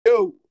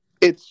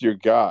It's your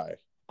guy,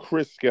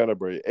 Chris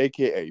Scantlebury,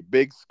 a.k.a.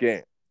 Big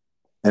Scant.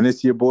 And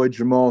it's your boy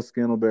Jamal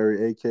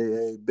Scantlebury,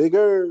 a.k.a.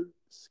 Bigger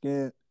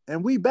Scant.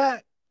 And we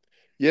back.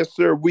 Yes,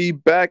 sir, we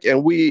back,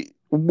 and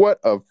what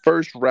a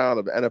first round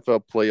of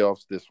NFL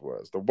playoffs this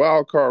was. The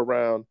wild card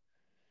round,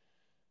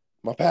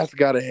 my pastor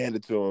got to hand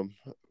it to him.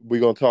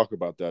 We're going to talk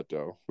about that,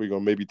 though. We're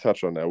going to maybe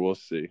touch on that. We'll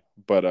see.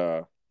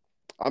 But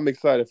I'm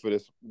excited for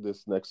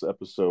this next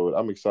episode.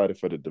 I'm excited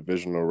for the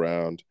divisional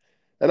round,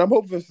 and I'm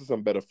hoping for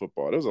some better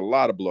football. There was a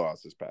lot of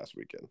blowouts this past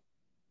weekend.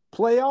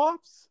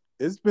 Playoffs?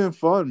 It's been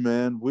fun,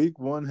 man. Week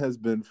 1 has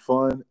been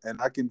fun, and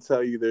I can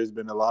tell you there's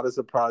been a lot of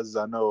surprises.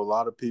 I know a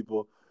lot of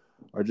people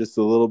are just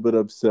a little bit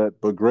upset,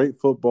 but great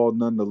football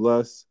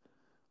nonetheless.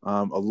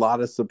 A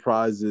lot of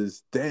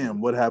surprises. Damn,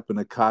 what happened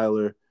to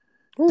Kyler?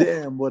 Oof.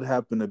 Damn, what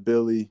happened to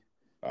Billy?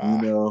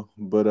 But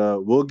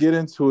we'll get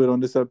into it on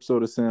this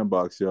episode of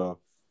Sandbox, y'all.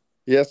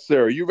 Yes,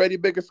 sir. You ready,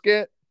 Bigger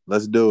Scant?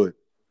 Let's do it.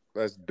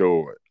 Let's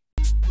do it.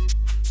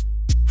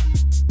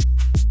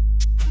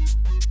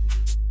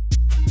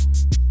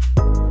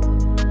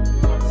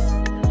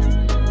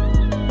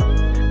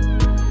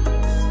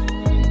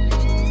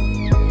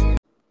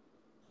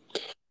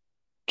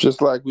 Just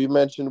like we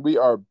mentioned, we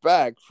are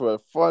back for a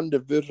fun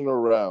divisional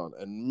round.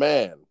 And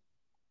man,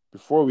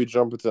 before we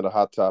jump into the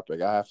hot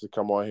topic, I have to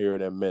come on here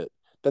and admit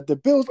that the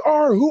Bills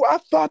are who I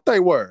thought they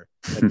were.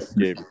 And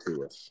they gave it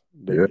to us.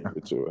 They gave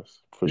it to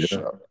us, for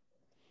sure.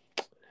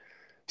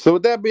 So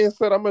with that being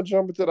said, I'm going to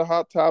jump into the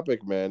hot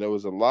topic, man. There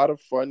was a lot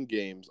of fun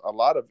games, a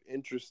lot of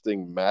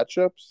interesting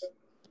matchups.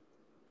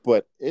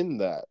 But in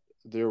that,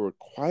 there were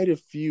quite a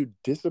few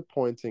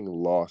disappointing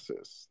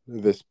losses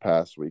this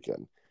past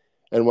weekend.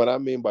 And what I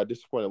mean by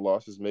disappointing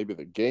losses, maybe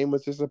the game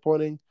was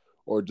disappointing,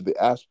 or do the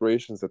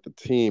aspirations that the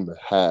team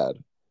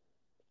had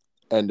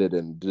ended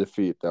in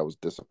defeat that was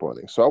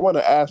disappointing. So I want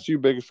to ask you,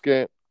 Big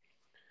Scant,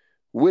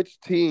 which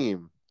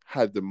team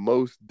had the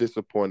most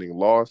disappointing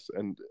loss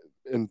and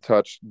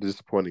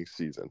disappointing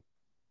season?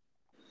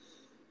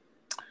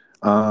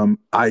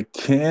 I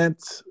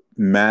can't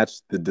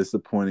match the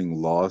disappointing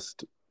loss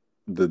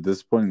with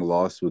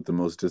the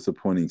most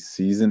disappointing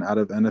season out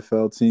of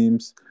NFL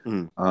teams.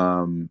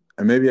 And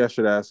maybe I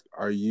should ask,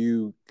 are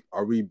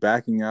we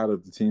backing out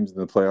of the teams in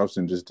the playoffs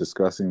and just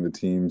discussing the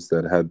teams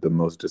that had the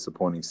most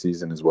disappointing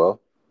season as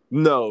well?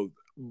 No,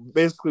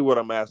 basically what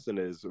I'm asking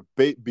is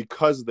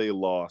because they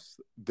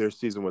lost, their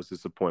season was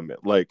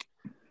disappointment. Like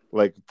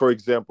for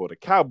example, the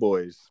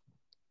Cowboys,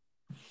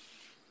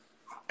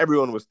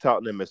 everyone was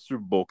touting them as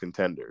Super Bowl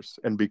contenders.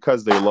 And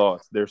because they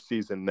lost, their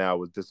season now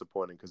was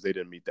disappointing because they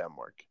didn't meet that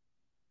mark.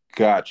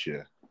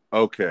 Gotcha.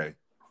 Okay.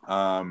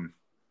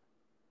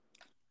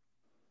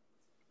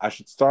 I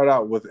should start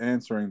out with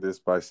answering this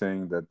by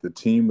saying that the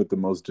team with the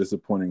most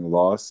disappointing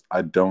loss,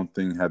 I don't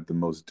think had the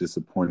most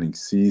disappointing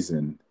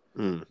season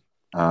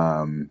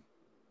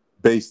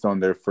based on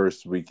their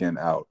first weekend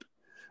out.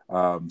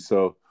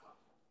 So,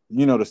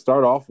 to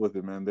start off with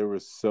it, man, there were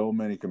so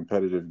many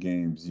competitive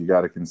games. You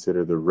got to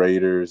consider the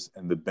Raiders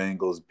and the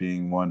Bengals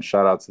being one.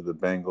 Shout out to the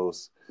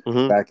Bengals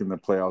back in the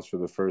playoffs for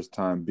the first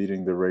time,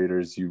 beating the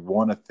Raiders. You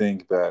want to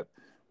think that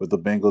with the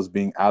Bengals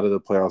being out of the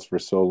playoffs for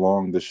so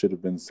long, this should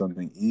have been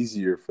something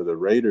easier for the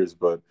Raiders.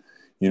 But,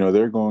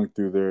 they're going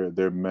through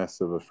their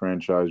mess of a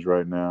franchise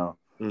right now.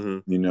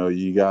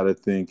 You got to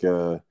think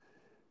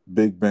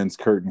Big Ben's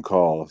curtain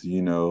call,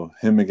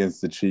 him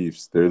against the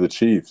Chiefs. They're the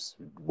Chiefs.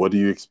 What do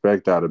you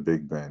expect out of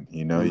Big Ben?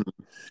 You're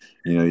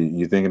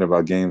thinking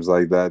about games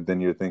like that.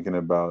 Then you're thinking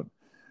about,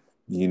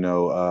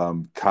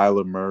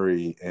 Kyler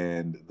Murray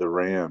and the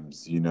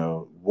Rams.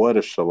 What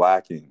a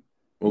shellacking.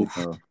 It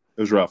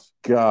was rough.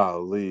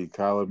 Golly,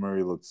 Kyler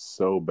Murray looked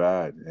so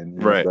bad,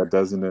 and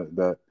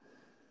that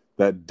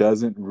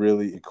doesn't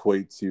really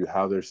equate to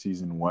how their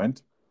season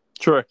went.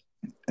 Sure.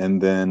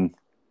 And then,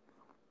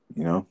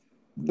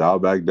 dial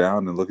back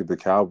down and look at the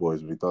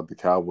Cowboys. We thought the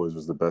Cowboys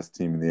was the best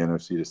team in the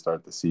NFC to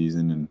start the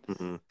season, and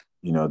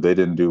they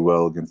didn't do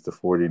well against the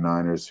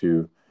 49ers,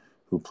 who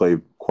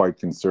played quite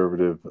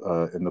conservative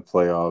in the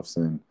playoffs,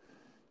 and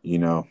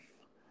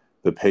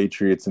the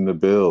Patriots and the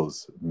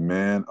Bills.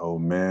 Man, oh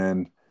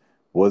man.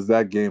 Was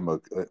that game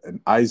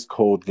an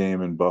ice-cold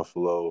game in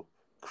Buffalo?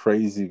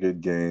 Crazy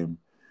good game.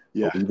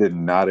 Yeah. But we did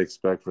not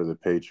expect for the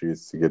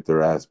Patriots to get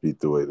their ass beat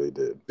the way they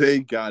did.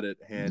 They got it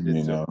handed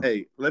to them.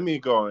 Hey, let me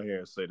go on here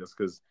and say this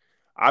because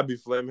I be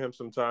flaming him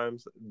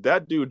sometimes.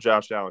 That dude,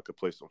 Josh Allen, could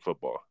play some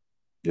football.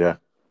 Yeah.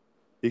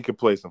 He could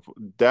play some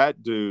football.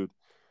 That dude,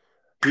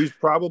 he's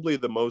probably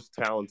the most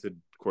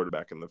talented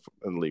quarterback in the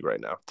league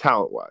right now,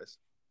 talent-wise.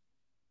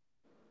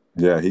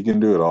 Yeah, he can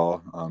do it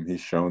all.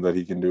 He's shown that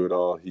he can do it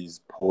all.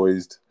 He's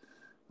poised.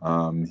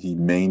 He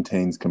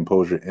maintains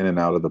composure in and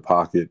out of the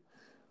pocket.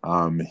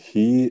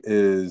 He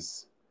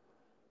is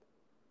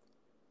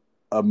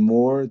a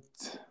more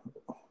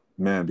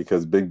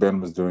because Big Ben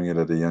was doing it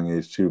at a young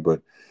age too,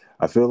 but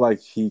I feel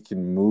like he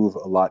can move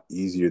a lot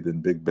easier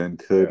than Big Ben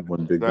could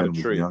when Big Ben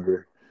was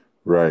younger.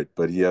 Right,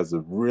 but he has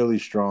a really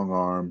strong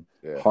arm,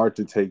 hard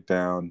to take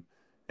down.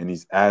 and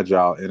he's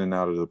agile in and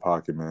out of the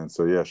pocket, man.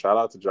 So yeah, shout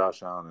out to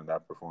Josh Allen and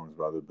that performance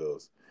by the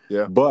Bills.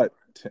 Yeah. But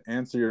to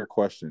answer your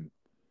question,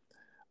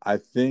 I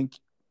think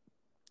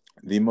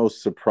the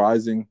most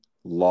surprising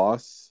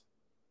loss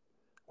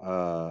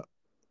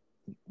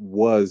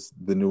was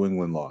the New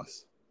England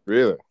loss.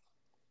 Really?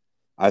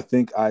 I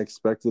think I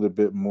expected a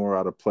bit more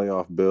out of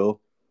playoff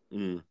Bill.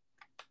 Mm.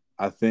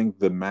 I think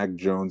the Mac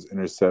Jones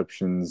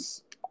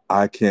interceptions,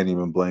 I can't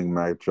even blame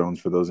Mac Jones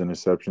for those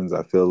interceptions.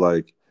 I feel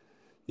like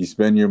you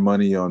spend your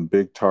money on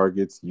big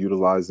targets,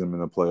 utilize them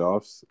in the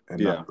playoffs, and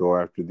Yeah. not go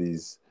after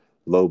these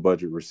low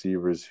budget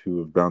receivers who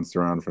have bounced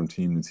around from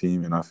team to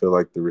team. And I feel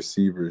like the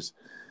receivers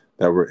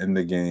that were in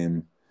the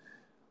game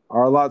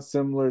are a lot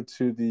similar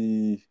to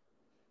the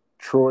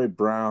Troy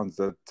Browns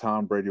that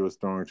Tom Brady was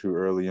throwing to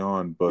early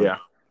on. But Yeah.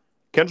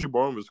 Kendrick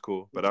Bourne was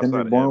cool, but outside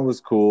Kendrick of Bourne him,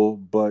 was cool.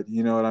 But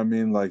you know what I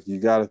mean? Like, you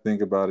got to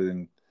think about it.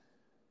 And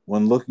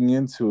when looking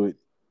into it,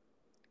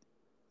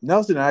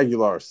 Nelson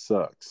Aguilar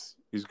sucks.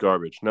 he's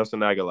garbage. Nelson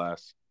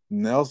Aguilas.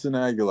 Nelson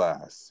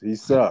Aguilas, he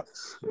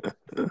sucks.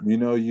 You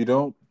know, you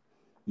don't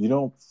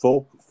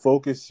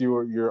focus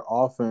your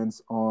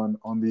offense on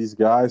these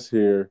guys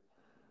here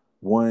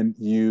when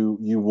you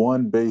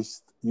won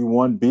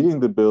beating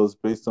the Bills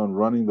based on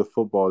running the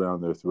football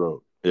down their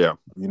throat. Yeah.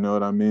 You know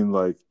what I mean?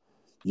 Like,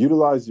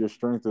 utilize your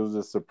strength. It was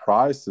a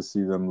surprise to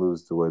see them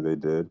lose the way they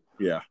did.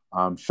 Yeah.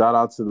 Shout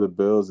out to the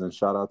Bills and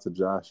shout out to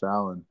Josh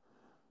Allen.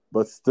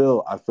 But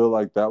still, I feel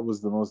like that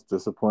was the most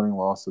disappointing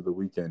loss of the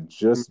weekend,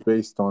 just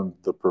based on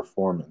the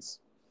performance.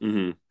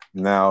 Mm-hmm.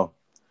 Now,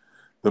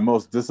 the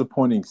most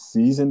disappointing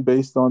season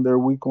based on their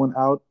week one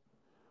out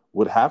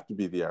would have to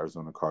be the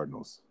Arizona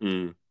Cardinals.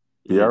 Mm-hmm.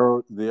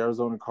 The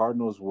Arizona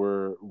Cardinals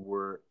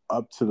were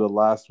up to the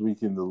last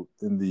week in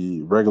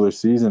the regular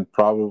season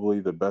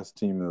probably the best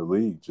team in the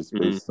league, just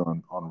based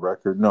on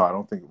record. No, I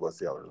don't think it was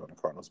the Arizona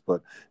Cardinals,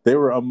 but they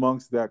were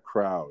amongst that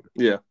crowd.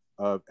 Yeah.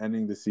 Of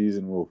ending the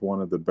season with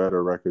one of the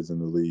better records in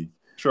the league.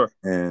 Sure.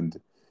 And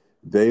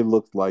they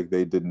looked like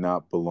they did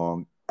not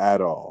belong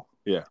at all.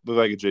 Yeah. Looked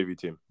like a JV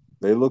team.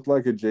 They looked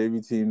like a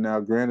JV team. Now,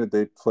 granted,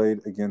 they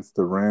played against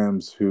the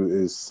Rams, who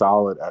is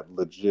solid at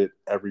legit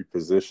every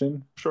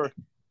position. Sure.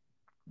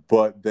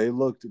 But they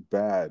looked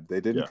bad. They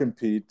didn't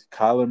compete.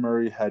 Kyler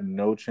Murray had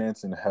no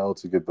chance in hell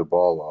to get the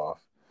ball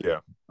off.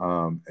 Yeah.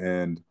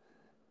 And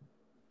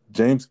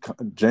James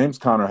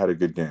Conner had a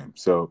good game.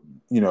 So,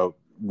 you know,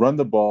 run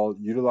the ball,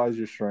 utilize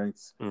your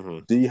strengths. Mm-hmm.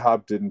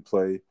 D-Hop didn't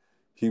play.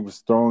 He was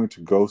throwing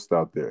to Ghost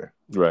out there.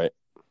 Right.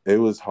 It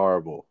was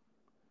horrible.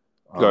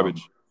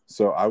 Garbage.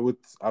 So I would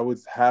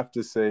have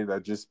to say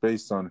that just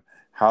based on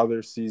how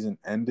their season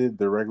ended,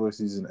 their regular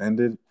season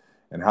ended,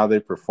 and how they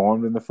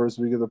performed in the first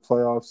week of the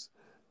playoffs,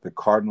 the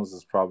Cardinals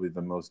is probably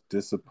the most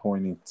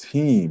disappointing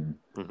team,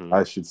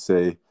 I should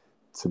say,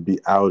 to be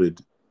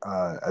outed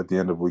at the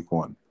end of week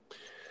one.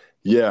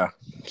 Yeah.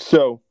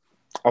 So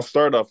I'll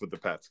start off with the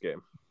Pats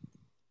game.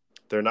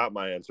 They're not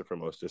my answer for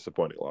most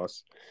disappointing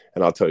loss,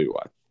 and I'll tell you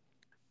why.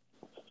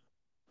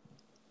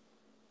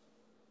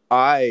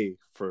 I,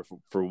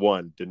 for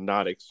one, did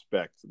not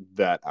expect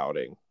that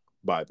outing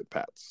by the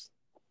Pats.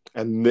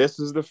 And this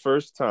is the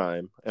first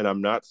time, and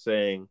I'm not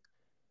saying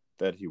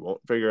that he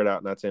won't figure it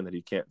out, not saying that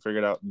he can't figure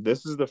it out.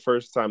 This is the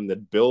first time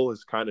that Bill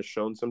has kind of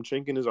shown some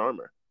chink in his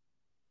armor.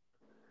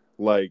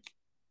 Like,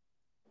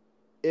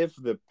 if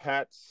the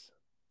Pats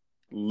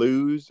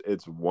lose,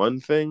 it's one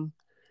thing,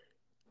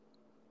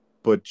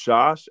 but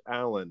Josh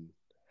Allen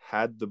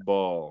had the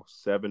ball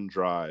 7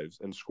 drives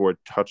and scored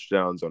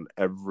touchdowns on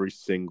every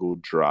single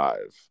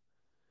drive.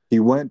 He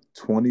went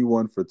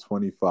 21 for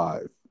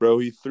 25. Bro,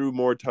 he threw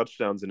more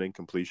touchdowns than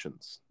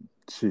incompletions.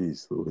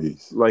 Jeez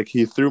Louise. Like,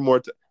 he threw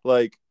more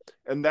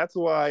and that's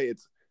why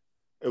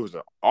it was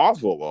an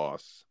awful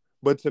loss.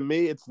 But to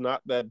me, it's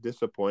not that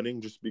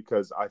disappointing just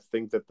because I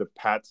think that the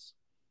Pats,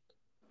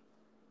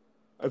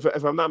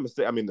 if I'm not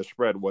mistaken, I mean, the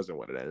spread wasn't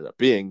what it ended up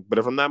being, but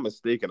if I'm not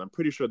mistaken, I'm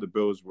pretty sure the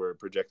Bills were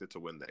projected to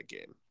win that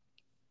game.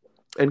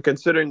 And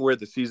considering where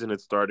the season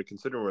had started,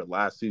 considering where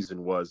last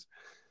season was,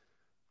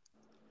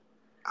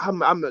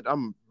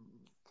 I'm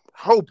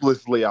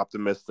hopelessly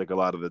optimistic a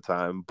lot of the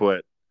time,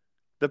 but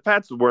the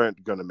Pats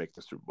weren't going to make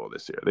the Super Bowl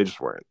this year. They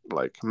just weren't.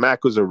 Like,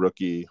 Mac was a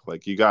rookie.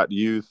 Like, you got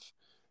youth.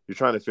 You're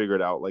trying to figure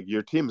it out. Like,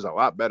 your team is a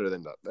lot better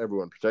than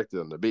everyone projected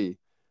them to be.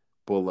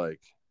 But,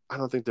 like, I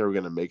don't think they were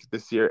going to make it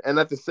this year. And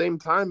at the same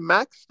time,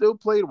 Mac still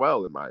played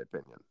well, in my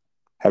opinion.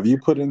 Have you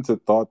put into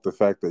thought the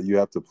fact that you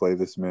have to play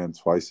this man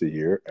twice a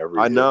year, every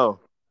year?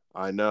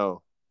 I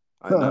know.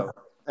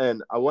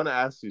 And I want to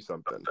ask you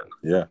something.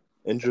 Yeah.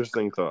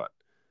 Interesting thought.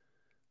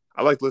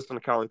 I like listening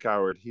to Colin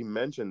Cowherd. He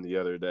mentioned the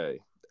other day,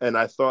 and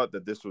I thought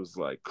that this was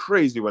like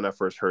crazy when I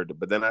first heard it,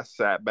 but then I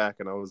sat back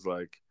and I was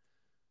like,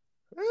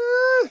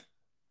 eh.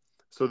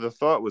 So the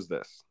thought was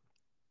this.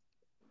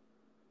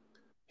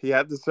 He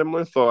had the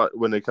similar thought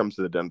when it comes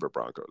to the Denver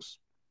Broncos.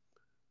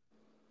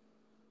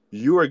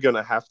 You are going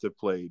to have to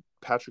play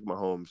Patrick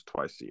Mahomes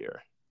twice a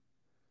year,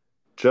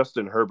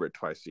 Justin Herbert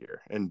twice a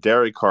year, and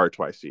Derek Carr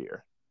twice a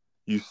year.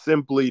 You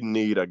simply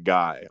need a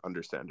guy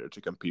under center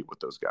to compete with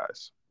those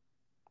guys.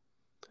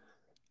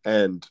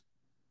 And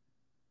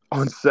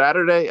on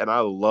Saturday, and I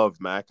love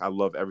Mac. I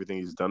love everything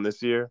he's done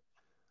this year.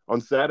 On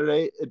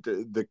Saturday,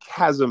 the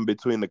chasm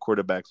between the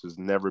quarterbacks has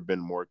never been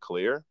more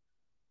clear.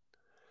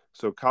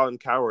 So Colin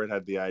Cowherd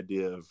had the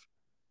idea of,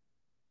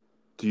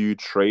 do you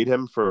trade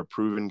him for a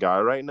proven guy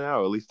right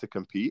now, at least to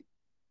compete?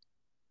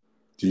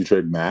 Do you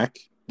trade Mac?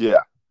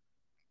 Yeah.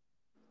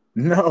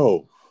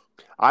 No.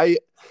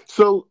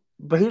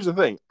 But here's the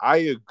thing. I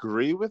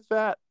agree with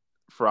that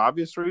for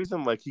obvious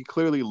reason. Like, he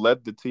clearly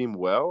led the team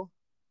well,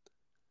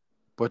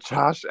 but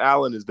Josh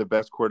Allen is the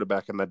best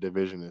quarterback in that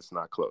division. It's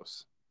not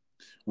close.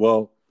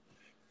 Well,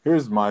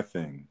 here's my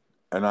thing,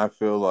 and I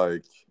feel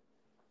like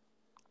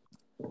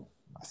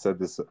I said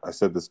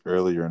this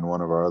earlier in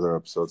one of our other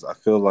episodes. I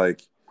feel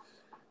like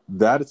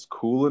that is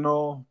cool and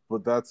all,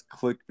 but that's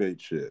clickbait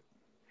shit.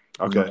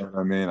 Okay. You know what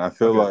I mean? I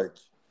feel like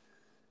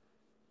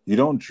you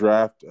don't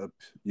draft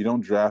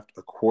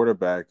a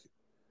quarterback,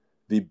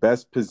 the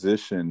best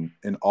position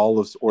in all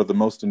of, or the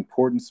most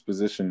important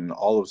position in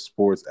all of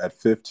sports, at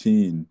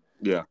 15.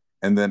 Yeah.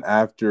 And then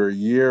after a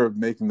year of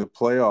making the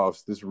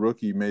playoffs, this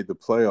rookie made the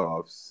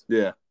playoffs.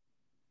 Yeah.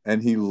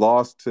 And he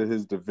lost to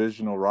his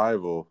divisional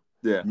rival.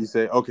 Yeah. You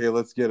say, okay,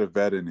 let's get a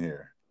vet in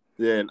here.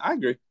 Yeah, and I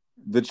agree.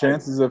 The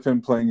chances of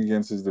him playing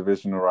against his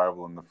divisional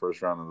rival in the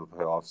first round of the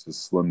playoffs is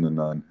slim to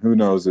none. Who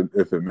knows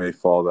if it may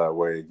fall that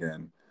way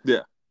again.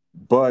 Yeah.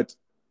 But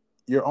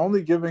you're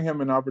only giving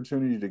him an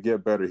opportunity to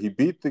get better. He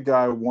beat the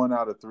guy 1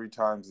 out of 3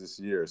 times this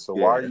year. So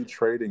why are you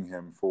trading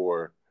him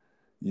for,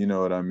 you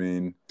know what I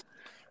mean?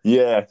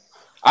 Yeah.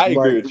 I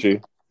agree with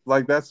you.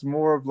 Like, that's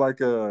more of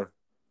like a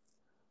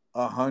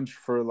hunch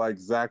for like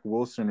Zach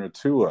Wilson or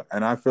Tua.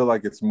 And I feel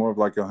like it's more of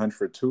like a hunch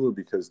for Tua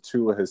because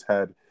Tua has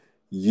had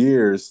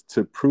years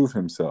to prove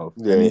himself.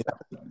 Yeah. And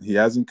he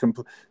hasn't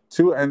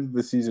Tua ended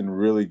the season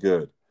really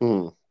good.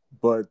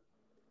 But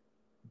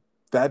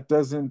that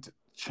doesn't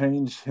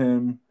change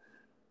him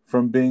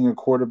from being a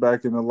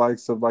quarterback in the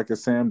likes of like a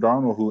Sam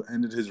Darnold, who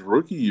ended his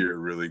rookie year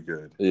really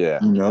good. Yeah.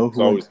 You know, who's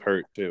always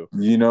hurt too.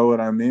 You know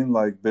what I mean?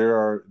 Like, there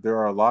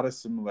are a lot of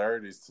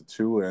similarities to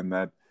Tua and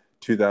that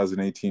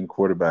 2018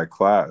 quarterback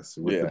class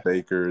with the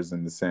Bakers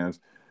and the Sams.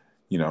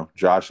 You know,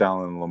 Josh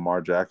Allen and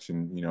Lamar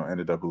Jackson, you know,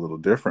 ended up a little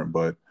different.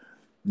 But,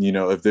 you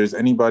know, if there's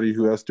anybody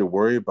who has to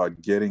worry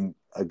about getting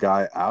a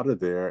guy out of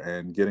there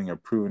and getting a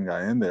proven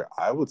guy in there,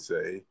 I would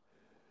say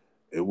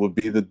it would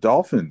be the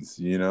Dolphins.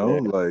 You know,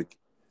 like,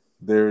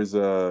 there's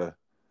a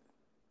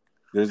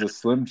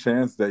slim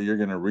chance that you're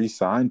going to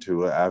re-sign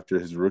Tua after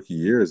his rookie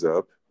year is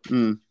up.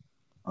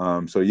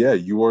 So yeah,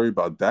 you worry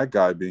about that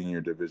guy being in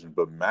your division,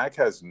 but Mac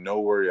has no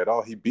worry at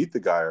all. He beat the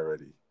guy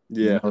already.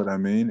 Yeah. You know what I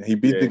mean? He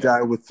beat the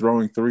guy with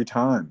throwing 3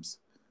 times.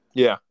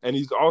 Yeah, and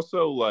he's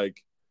also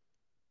like,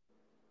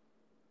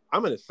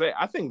 I'm going to say,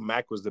 I think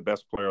Mac was the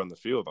best player on the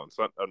field on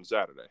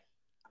Saturday.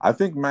 I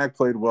think Mac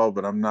played well,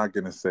 but I'm not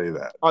going to say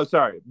that. Oh,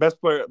 sorry.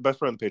 Best player on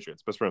the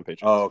Patriots.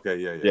 Oh, okay.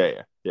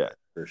 Yeah.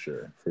 For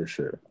sure.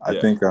 I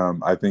think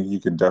you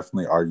can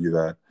definitely argue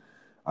that.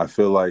 I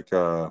feel like,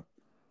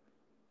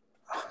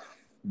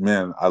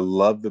 man, I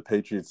love the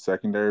Patriots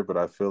secondary, but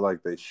I feel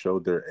like they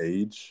showed their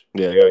age.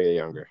 Yeah, they gotta get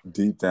younger.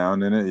 Deep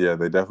down in it. Yeah,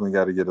 they definitely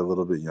got to get a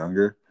little bit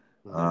younger.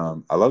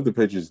 I love the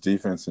Patriots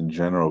defense in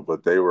general,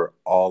 but they were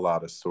all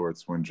out of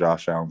sorts when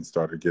Josh Allen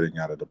started getting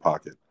out of the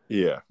pocket.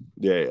 Yeah.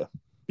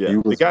 He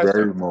was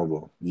very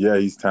mobile. Yeah,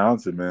 he's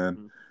talented,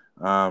 man.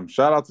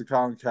 Shout out to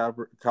Colin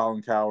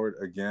Cowherd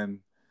again.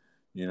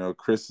 You know,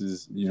 Chris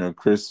is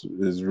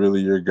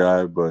really your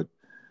guy, but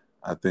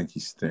I think he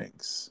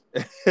stinks.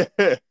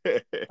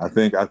 I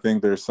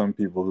think there's some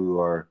people who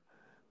are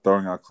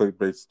throwing out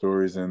clickbait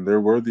stories, and they're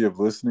worthy of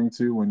listening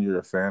to when you're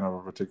a fan of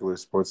a particular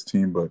sports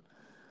team, but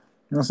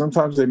you know,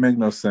 sometimes they make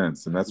no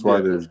sense, and that's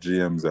why there's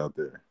GMs out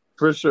there.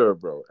 For sure,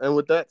 bro. And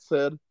with that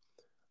said,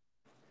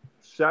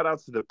 shout out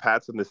to the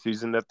Pats in the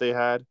season that they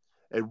had.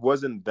 It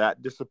wasn't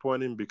that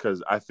disappointing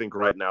because I think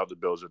right now the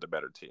Bills are the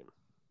better team.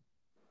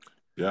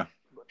 Yeah.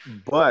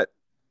 But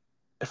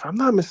if I'm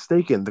not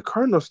mistaken, the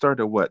Cardinals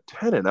started what,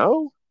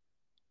 10-0?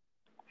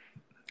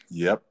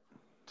 Yep.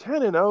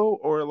 10-0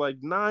 or like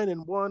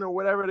 9-1 or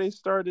whatever they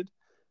started,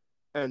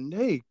 and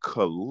they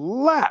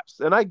collapsed.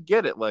 And I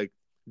get it, like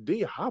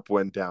D Hop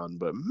went down,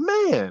 but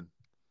man,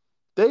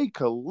 they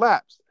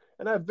collapsed.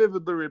 And I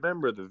vividly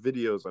remember the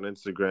videos on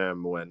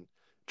Instagram when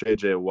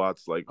JJ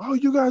Watt's like, "Oh,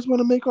 you guys want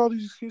to make all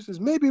these excuses?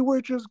 Maybe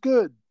we're just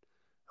good."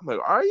 I'm like,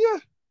 "Are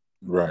you?"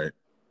 Right.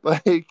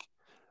 Like,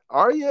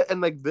 are you?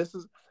 And like, this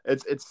is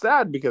it's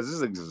sad because this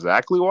is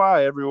exactly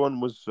why everyone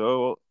was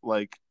so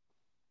like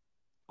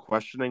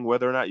questioning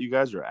whether or not you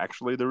guys are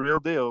actually the real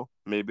deal.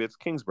 Maybe it's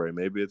Kingsbury,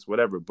 maybe it's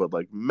whatever, but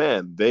like,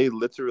 man, they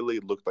literally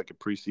looked like a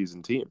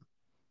preseason team.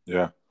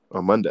 Yeah.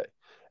 On Monday.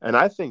 And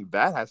I think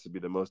that has to be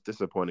the most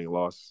disappointing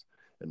loss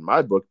in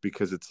my book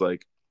because it's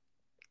like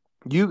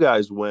you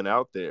guys went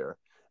out there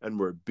and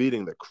were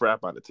beating the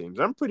crap out of teams.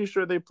 I'm pretty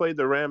sure they played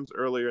the Rams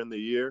earlier in the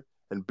year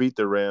and beat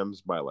the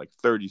Rams by like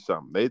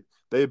 30-something.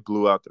 They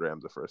blew out the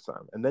Rams the first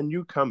time. And then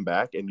you come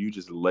back and you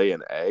just lay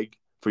an egg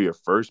for your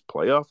first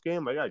playoff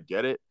game. Like, I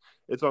get it.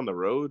 It's on the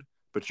road.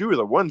 but you were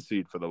the 1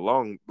 seed for the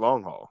long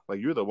haul. Like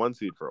you were the 1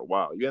 seed for a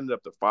while. You ended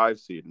up the 5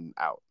 seed and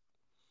out.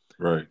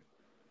 Right.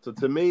 So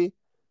to me,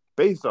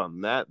 based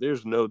on that,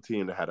 there's no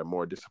team that had a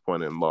more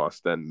disappointing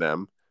loss than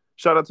them.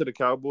 Shout out to the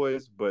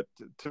Cowboys, but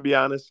to be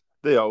honest,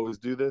 they always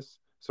do this.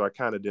 So I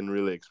kind of didn't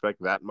really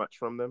expect that much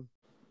from them.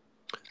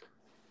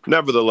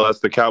 Nevertheless,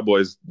 the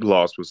Cowboys'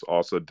 loss was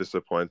also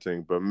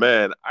disappointing. But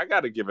man, I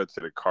got to give it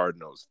to the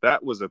Cardinals.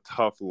 That was a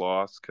tough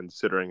loss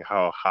considering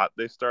how hot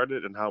they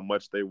started and how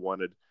much they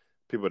wanted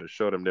people to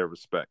show them their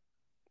respect.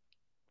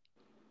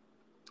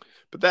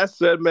 But that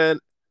said, man,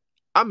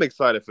 I'm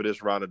excited for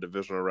this round of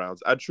divisional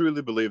rounds. I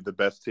truly believe the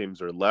best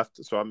teams are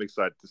left, so I'm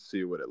excited to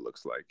see what it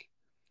looks like.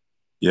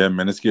 Yeah,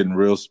 man, it's getting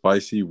real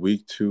spicy.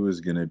 Week 2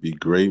 is going to be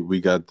great.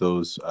 We got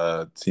those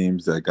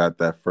teams that got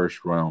that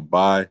first round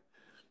bye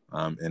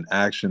in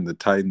action, the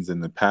Titans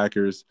and the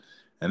Packers,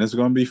 and it's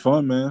going to be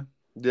fun, man.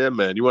 Yeah,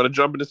 man. You want to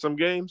jump into some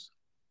games?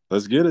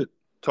 Let's get it.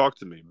 Talk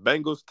to me.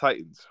 Bengals,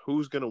 Titans.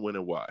 Who's going to win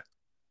and why?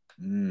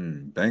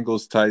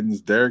 Bengals,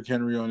 Titans. Derrick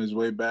Henry on his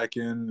way back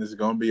in. It's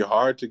going to be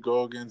hard to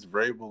go against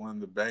Vrabel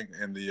and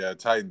the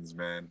Titans,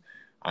 man.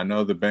 I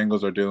know the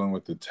Bengals are dealing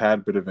with a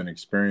tad bit of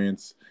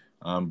inexperience,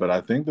 but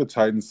I think the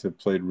Titans have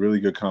played really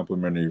good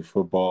complementary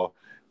football.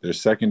 Their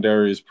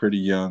secondary is pretty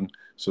young,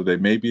 so they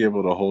may be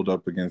able to hold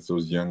up against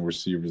those young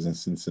receivers in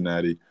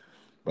Cincinnati.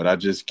 But I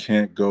just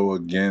can't go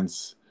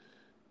against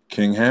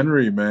King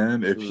Henry,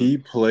 man. If he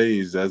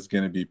plays, that's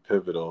going to be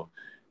pivotal.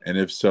 And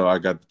if so, I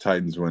got the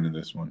Titans winning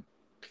this one.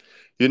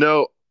 You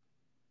know,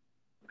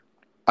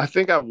 I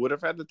think I would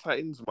have had the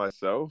Titans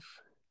myself.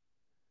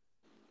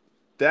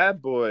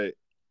 That boy,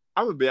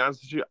 I'm going to be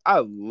honest with you, I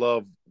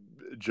love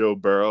Joe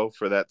Burrow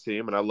for that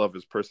team, and I love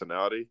his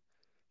personality.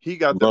 He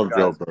got them Love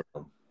Joe guys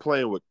Burrow.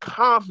 playing with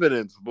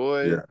confidence,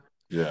 boy.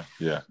 Yeah.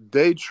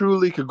 They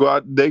truly could go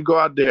out. They go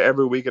out there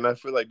every week, and I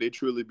feel like they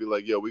truly be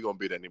like, yo, we're going to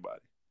beat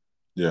anybody.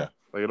 Yeah.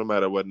 Like, it don't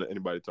matter what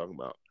anybody talking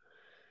about.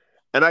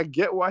 And I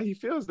get why he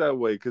feels that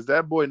way, because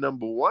that boy,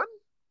 number one,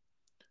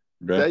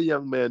 that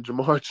young man,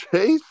 Jamar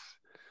Chase,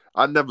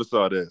 I never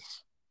saw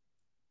this.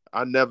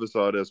 I never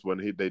saw this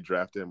when they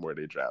drafted him where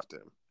they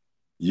drafted him.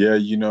 Yeah,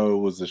 it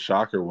was a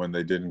shocker when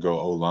they didn't go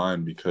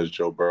O-line because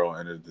Joe Burrow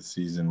ended the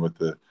season with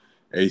the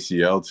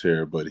ACL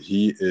tear, but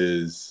he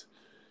is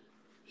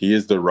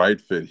the right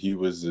fit. He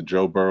was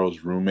Joe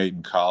Burrow's roommate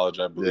in college,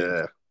 I believe.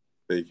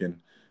 Yeah.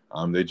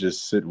 They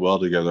just sit well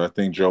together. I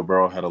think Joe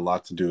Burrow had a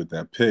lot to do with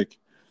that pick,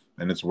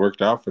 and it's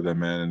worked out for them,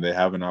 man. And they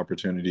have an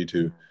opportunity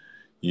to,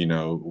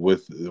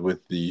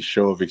 with the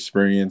show of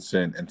experience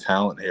and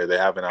talent here, they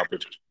have an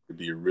opportunity to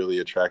be a really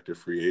attractive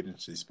free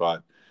agency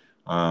spot.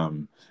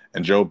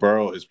 And Joe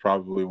Burrow is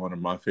probably one of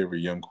my favorite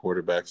young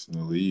quarterbacks in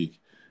the league.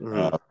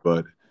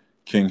 But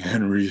King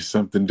Henry is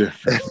something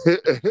different.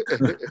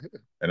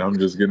 And I'm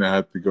just going to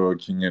have to go with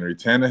King Henry.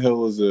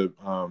 Tannehill is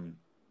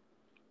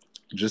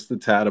just a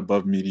tad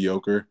above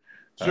mediocre.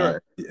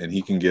 Sure. And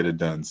he can get it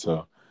done.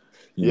 So,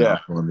 I'm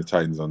going the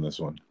Titans on this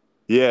one.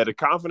 Yeah, the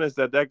confidence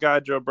that guy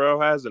Joe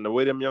Burrow has and the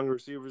way them young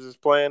receivers is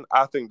playing,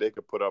 I think they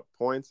could put up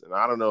points. And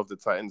I don't know if the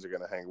Titans are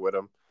going to hang with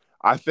them.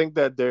 I think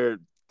that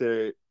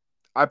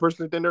I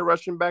personally think they're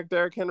rushing back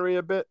Derrick Henry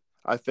a bit.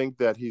 I think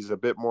that he's a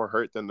bit more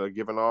hurt than they're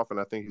giving off, and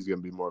I think he's going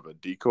to be more of a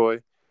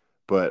decoy.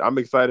 But I'm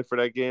excited for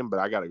that game, but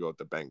I got to go with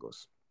the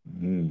Bengals.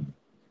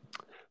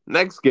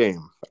 Next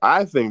game,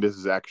 I think this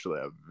is actually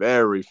a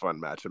very fun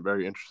match, a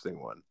very interesting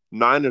one.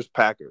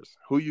 Niners-Packers.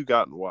 Who you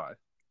got and why?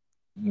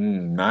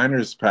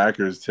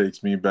 Niners-Packers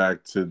takes me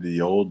back to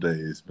the old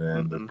days,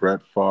 man. The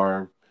Brett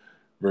Favre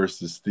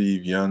versus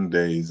Steve Young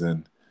days.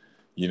 And,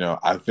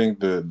 I think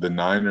the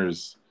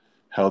Niners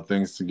held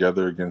things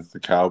together against the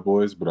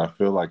Cowboys, but I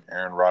feel like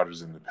Aaron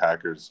Rodgers and the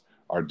Packers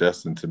are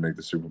destined to make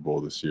the Super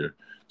Bowl this year.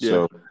 Yeah.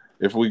 So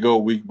if we go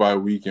week by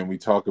week and we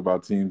talk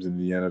about teams in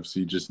the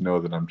NFC, just know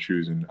that I'm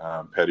choosing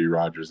Petty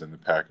Rodgers and the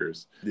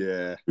Packers.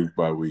 Yeah, week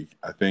by week.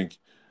 I think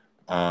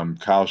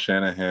Kyle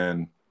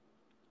Shanahan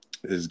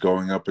is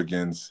going up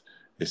against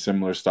a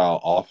similar style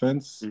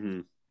offense,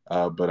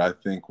 but I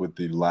think with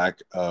the lack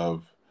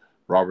of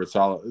Robert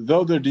Saleh,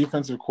 though their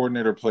defensive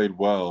coordinator played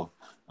well,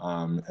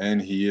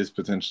 and he is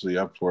potentially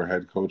up for a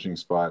head coaching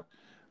spot,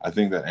 I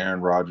think that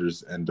Aaron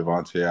Rodgers and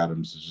Devontae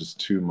Adams is just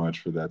too much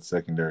for that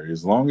secondary.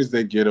 As long as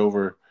they get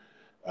over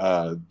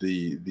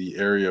the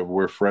area of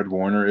where Fred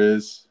Warner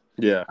is,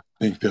 I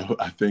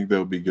think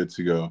they'll be good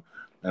to go.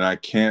 And I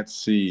can't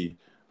see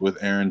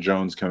with Aaron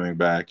Jones coming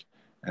back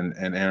and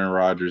Aaron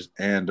Rodgers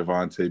and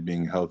Devontae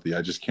being healthy,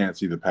 I just can't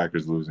see the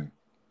Packers losing.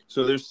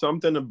 So there's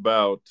something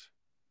about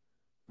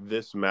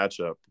this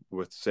matchup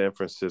with San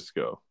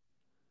Francisco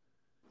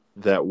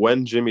that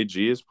when Jimmy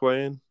G is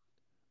playing,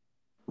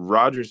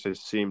 Rodgers has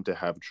seemed to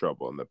have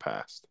trouble in the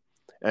past.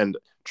 And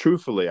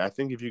truthfully, I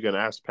think if you can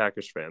ask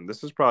Packers fans,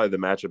 this is probably the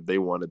matchup they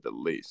wanted the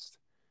least.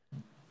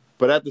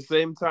 But at the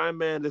same time,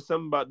 man, there's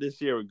something about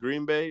this year with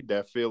Green Bay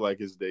that feel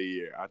like it's their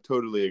year. I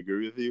totally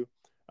agree with you.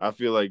 I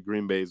feel like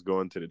Green Bay is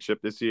going to the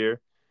chip this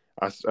year.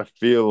 I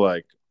feel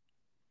like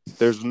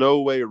there's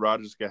no way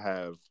Rodgers can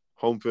have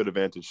home field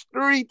advantage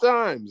 3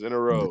 times in a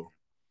row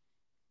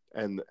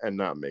and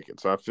not make it.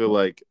 So I feel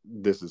like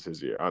this is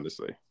his year,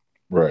 honestly.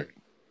 Right.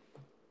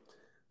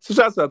 So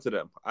shouts out to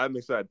them. I'm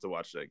excited to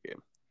watch that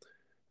game.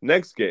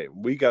 Next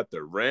game, we got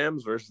the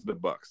Rams versus the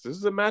Bucks. This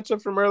is a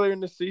matchup from earlier in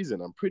the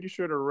season. I'm pretty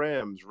sure the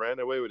Rams ran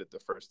away with it the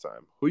first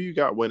time. Who you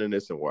got winning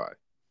this and why?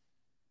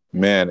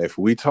 Man, if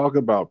we talk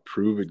about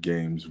prove it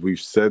games, we've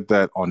said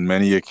that on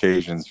many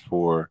occasions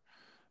for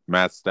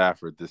Matt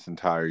Stafford this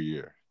entire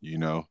year,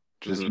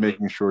 just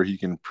making sure he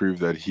can prove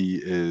that he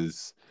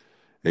is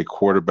a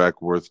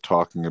quarterback worth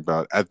talking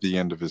about at the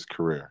end of his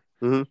career.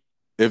 Mm-hmm.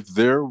 If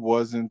there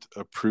wasn't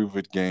a prove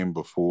it game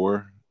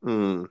before,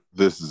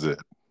 this is it.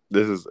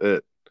 This is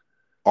it.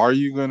 Are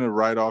you going to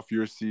write off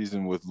your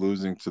season with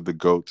losing to the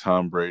GOAT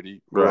Tom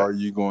Brady? Or are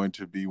you going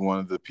to be one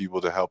of the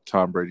people to help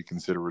Tom Brady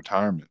consider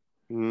retirement?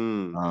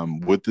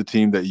 With the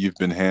team that you've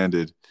been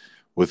handed,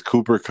 with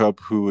Cooper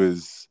Kupp, who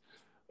is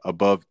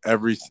above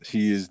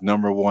he is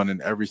number one in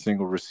every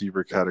single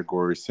receiver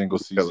category, single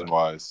season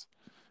wise.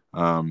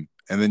 And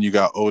then you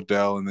got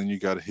Odell, and then you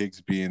got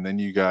Higsby, and then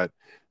you got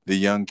the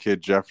young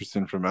kid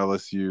Jefferson from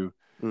LSU.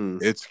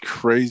 It's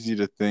crazy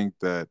to think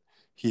that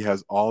he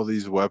has all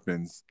these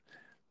weapons,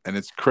 and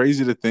it's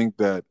crazy to think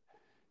that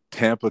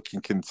Tampa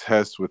can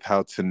contest with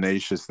how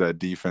tenacious that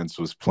defense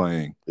was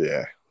playing.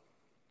 Yeah.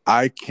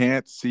 I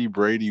can't see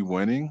Brady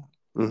winning,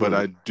 but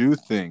I do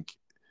think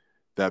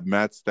that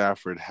Matt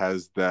Stafford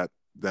has that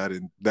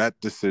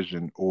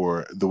decision,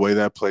 or the way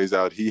that plays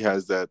out, he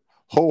has that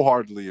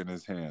wholeheartedly in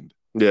his hand.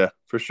 Yeah,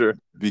 for sure.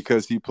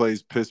 Because he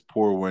plays piss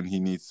poor when he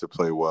needs to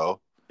play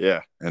well.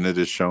 Yeah. And it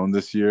is shown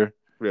this year.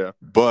 Yeah.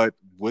 But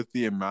with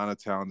the amount of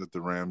talent that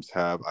the Rams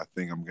have, I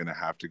think I'm going to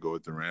have to go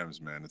with the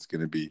Rams, man. It's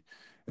going to be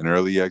an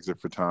early exit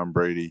for Tom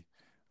Brady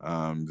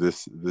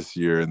this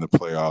year in the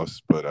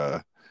playoffs,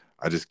 but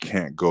I just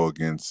can't go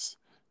against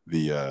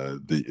the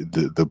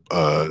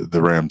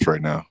Rams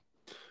right now.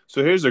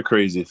 So here's a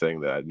crazy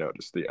thing that I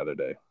noticed the other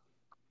day.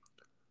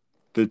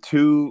 The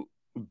two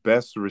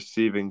best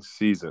receiving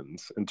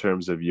seasons in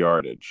terms of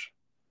yardage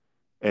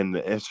in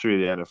the history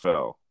of the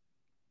NFL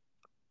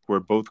were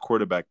both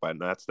quarterbacked by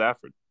Matt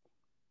Stafford.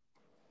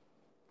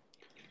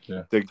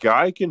 Yeah. The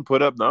guy can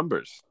put up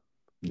numbers.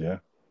 Yeah.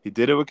 He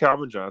did it with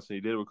Calvin Johnson.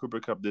 He did it with Cooper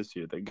Kupp this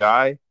year. The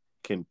guy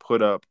can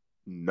put up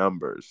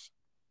numbers.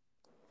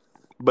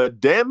 But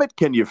damn it,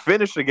 can you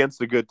finish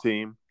against a good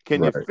team?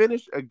 Can you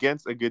finish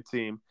against a good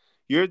team?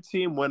 Your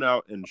team went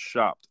out and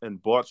shopped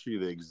and bought you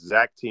the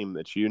exact team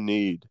that you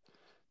need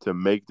to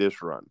make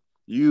this run.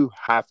 You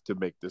have to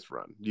make this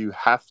run. You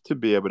have to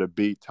be able to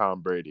beat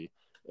Tom Brady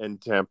in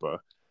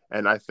Tampa.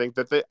 And I think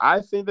that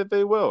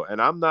they will.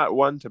 And I'm not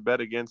one to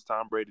bet against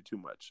Tom Brady too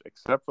much,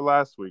 except for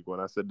last week when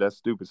I said that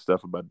stupid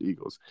stuff about the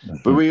Eagles.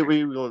 But we're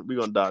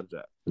gonna dodge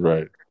that.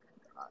 Right.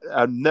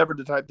 I'm never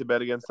the type to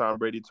bet against Tom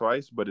Brady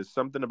twice, but it's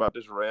something about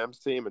this Rams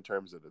team in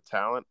terms of the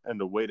talent and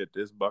the way that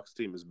this Bucs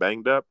team is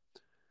banged up.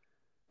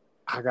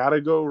 I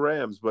gotta go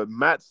Rams, but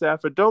Matt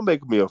Stafford, don't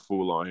make me a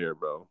fool on here,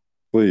 bro.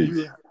 Please.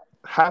 You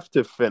have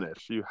to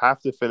finish. You have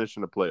to finish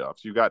in the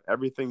playoffs. You got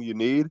everything you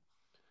need.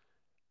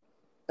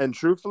 And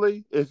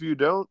truthfully, if you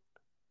don't,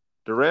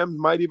 the Rams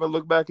might even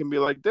look back and be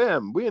like,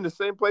 damn, we in the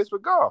same place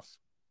with Goff.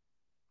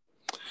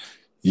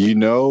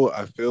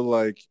 I feel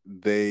like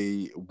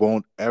they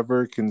won't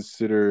ever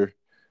consider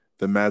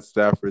the Matt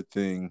Stafford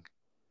thing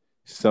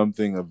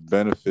something of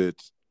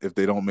benefit if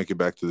they don't make it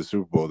back to the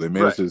Super Bowl. They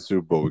made it to the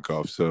Super Bowl with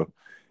Goff. So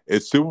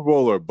it's Super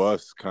Bowl or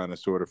bust kind of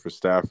sort of for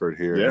Stafford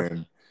here. Yeah.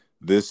 And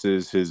this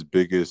is his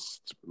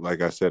biggest,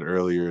 like I said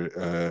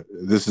earlier,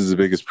 this is the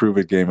biggest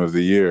prove-it game of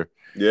the year.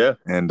 Yeah.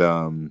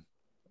 And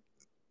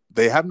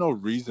they have no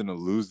reason to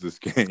lose this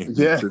game,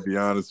 to be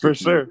honest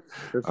with you.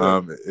 For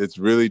sure. It's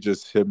really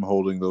just him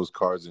holding those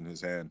cards in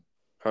his hand.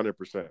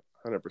 100%.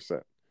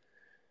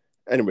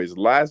 Anyways,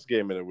 last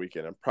game of the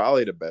weekend, and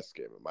probably the best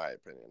game, in my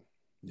opinion.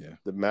 Yeah.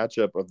 The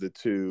matchup of the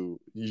two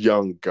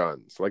young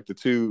guns, like the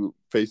two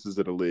faces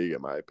of the league,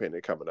 in my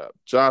opinion, coming up.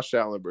 Josh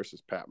Allen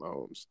versus Pat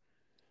Mahomes.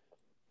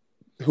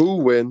 Who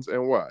wins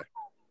and why?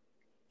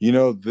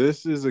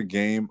 This is a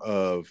game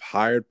of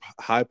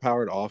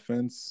high-powered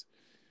offense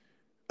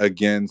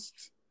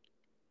against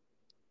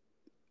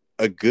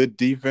a good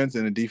defense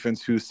and a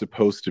defense who's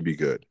supposed to be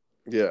good.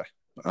 Yeah.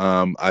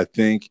 I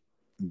think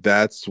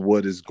that's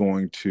what is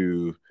going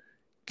to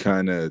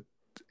kind of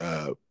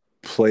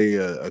play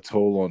a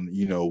toll on,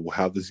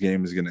 how this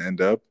game is going to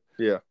end up.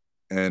 Yeah.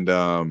 And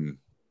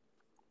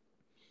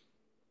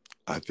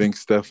I think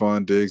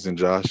Stephon Diggs and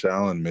Josh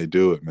Allen may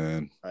do it,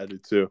 man. I do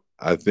too.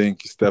 I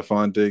think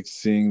Stephon Diggs,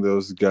 seeing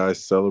those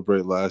guys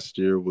celebrate last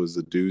year was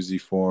a doozy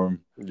for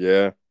him.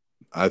 Yeah.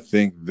 I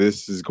think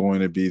this is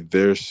going to be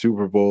their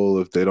Super Bowl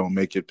if they don't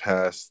make it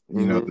past,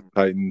 the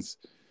Titans.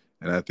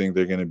 And I think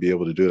they're going to be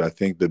able to do it. I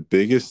think the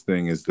biggest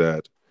thing is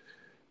that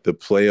the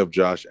play of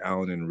Josh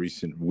Allen in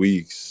recent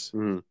weeks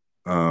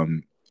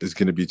is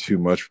going to be too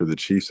much for the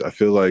Chiefs. I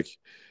feel like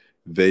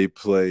they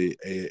play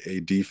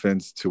a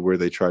defense to where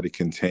they try to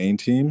contain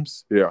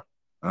teams. Yeah.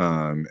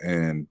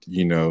 And,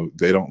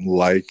 they don't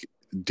like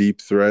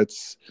deep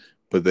threats.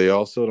 but they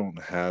also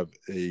don't have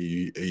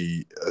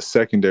a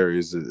secondary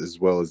as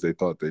well as they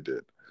thought they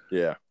did.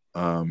 Yeah.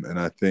 And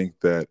I think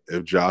that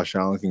if Josh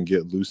Allen can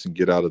get loose and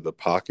get out of the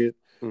pocket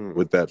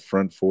with that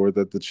front four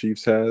that the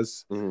Chiefs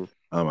has,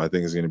 I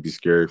think it's going to be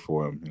scary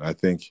for him. And I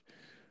think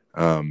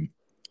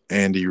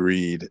Andy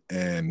Reid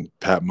and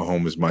Pat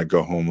Mahomes might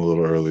go home a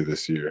little early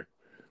this year.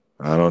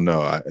 I don't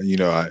know.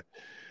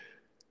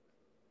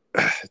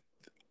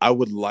 I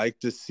would like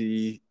to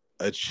see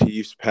a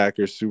Chiefs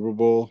Packers Super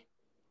Bowl.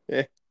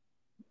 Yeah.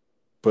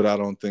 But I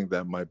don't think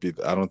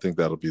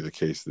that'll be the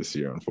case this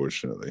year,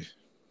 unfortunately.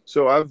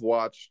 So I've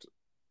watched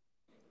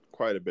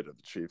quite a bit of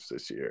the Chiefs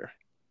this year.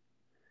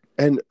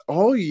 And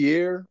all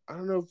year, I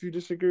don't know if you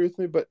disagree with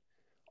me, but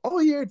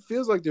all year it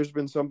feels like there's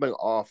been something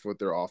off with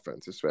their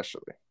offense,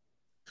 especially.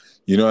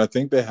 I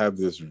think they have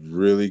this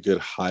really good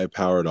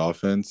high-powered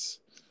offense,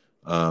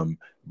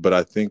 but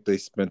I think they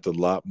spent a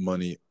lot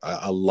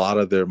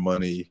of their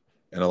money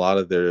and a lot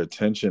of their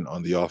attention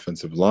on the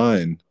offensive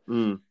line,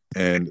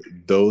 and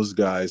those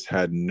guys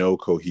had no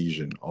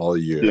cohesion all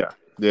year.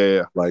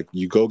 Yeah. Like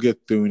you go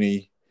get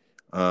Thuney,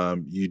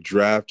 you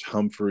draft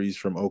Humphreys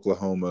from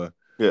Oklahoma.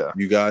 Yeah,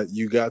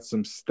 you got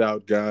some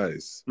stout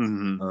guys,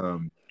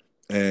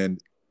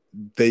 and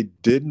they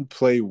didn't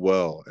play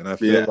well. And I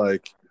feel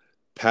like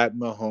Pat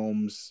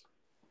Mahomes,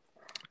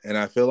 and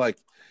I feel like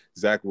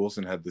Zach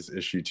Wilson had this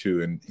issue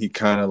too, and he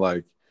kind of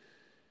like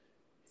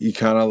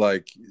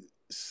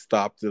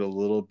stopped it a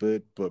little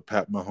bit. But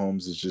Pat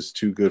Mahomes is just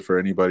too good for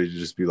anybody to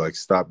just be like,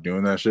 stop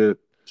doing that shit.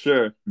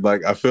 Sure.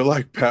 Like I feel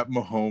like Pat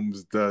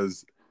Mahomes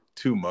does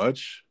too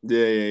much.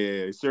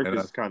 Yeah.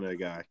 Circus kind of a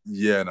guy.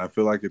 Yeah, and I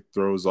feel like it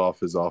throws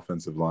off his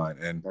offensive line.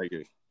 And I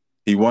agree.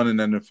 He won an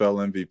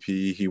NFL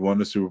MVP. He won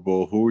the Super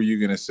Bowl. Who are you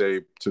going to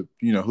say to,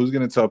 who's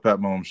going to tell Pat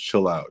Mahomes,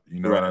 chill out? You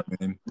know what I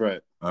mean?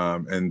 Right.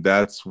 And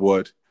that's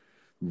what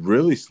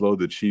really slowed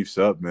the Chiefs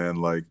up, man.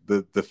 Like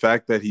the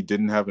fact that he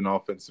didn't have an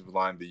offensive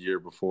line the year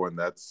before, and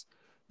that's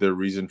their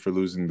reason for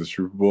losing the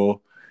Super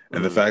Bowl.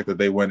 And the fact that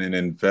they went and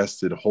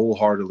invested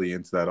wholeheartedly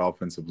into that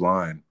offensive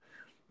line.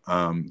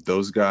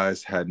 Those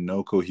guys had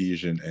no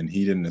cohesion, and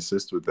he didn't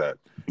assist with that.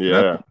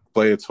 Yeah.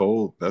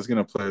 That's going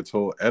to play a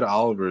toll. Ed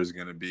Oliver is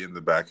going to be in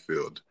the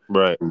backfield.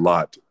 Right.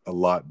 A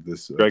lot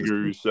this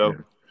Gregory Rousseau.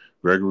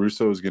 Greg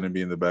Rousseau is going to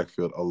be in the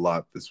backfield a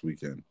lot this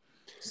weekend.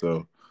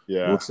 So,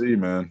 we'll see,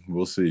 man.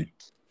 We'll see.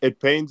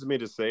 It pains me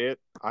to say it.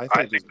 I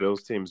think this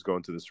Bills team is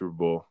going to the Super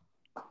Bowl.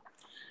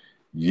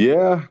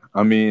 Yeah.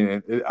 I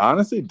mean, it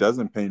honestly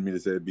doesn't pain me to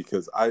say it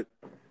because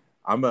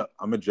I'm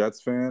a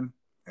Jets fan,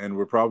 and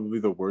we're probably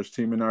the worst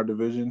team in our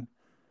division.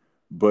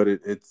 But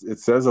it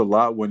says a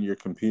lot when you're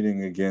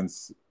competing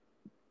against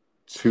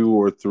 2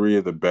 or 3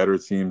 of the better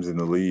teams in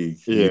the league,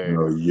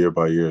 year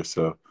by year.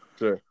 So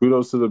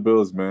kudos to the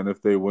Bills, man.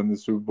 If they win the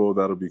Super Bowl,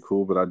 that'll be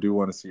cool. But I do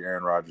want to see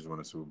Aaron Rodgers win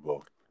a Super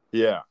Bowl.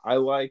 Yeah, I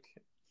like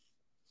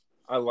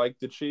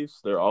the Chiefs.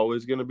 They're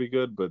always going to be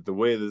good. But the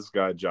way this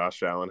guy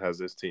Josh Allen has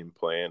this team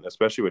playing,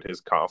 especially with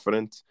his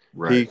confidence,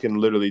 he can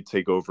literally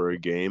take over a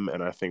game,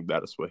 and I think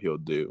that is what he'll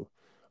do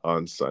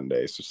on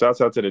Sunday. So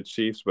shouts out to the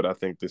Chiefs, but I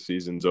think the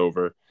season's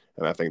over,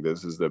 and I think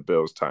this is the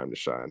Bills' time to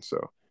shine.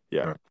 So,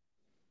 yeah. Right.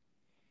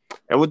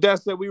 And with that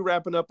said, we're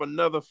wrapping up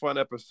another fun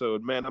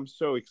episode. Man, I'm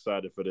so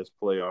excited for this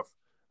playoff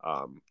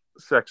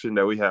section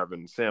that we have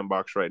in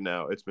Sandbox right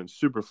now. It's been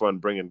super fun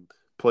bringing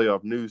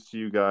playoff news to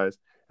you guys,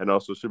 and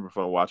also super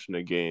fun watching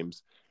the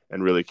games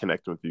and really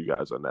connecting with you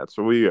guys on that.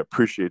 So we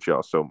appreciate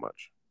y'all so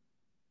much.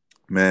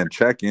 Man,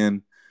 check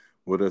in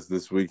with us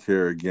this week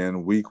here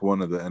again. Week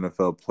 1 of the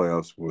NFL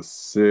playoffs was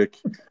sick.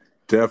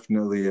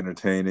 Definitely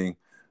entertaining.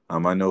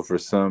 I know for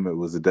some it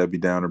was a Debbie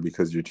Downer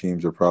because your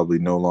teams are probably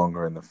no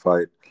longer in the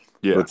fight.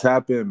 Yeah. But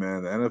tap in,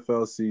 man. The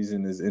NFL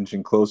season is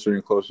inching closer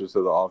and closer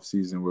to the off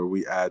season where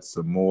we add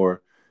some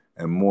more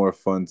and more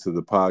fun to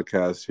the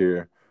podcast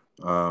here.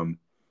 And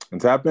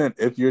tap in.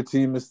 If your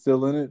team is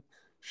still in it,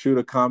 shoot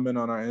a comment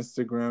on our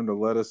Instagram to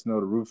let us know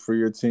to root for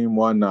your team.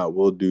 Why not?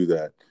 We'll do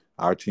that.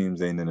 Our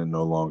teams ain't in it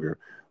no longer.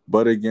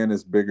 But again,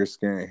 it's Bigger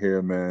Scant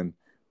here, man.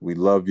 We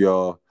love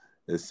y'all.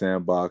 It's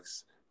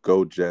Sandbox.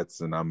 Go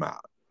Jets, and I'm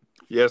out.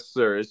 Yes,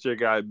 sir. It's your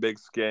guy, Big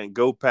Scant.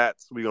 Go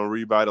Pats. We're going to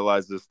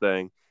revitalize this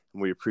thing,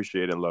 and we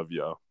appreciate and love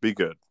y'all. Be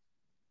good.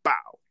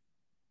 Bow.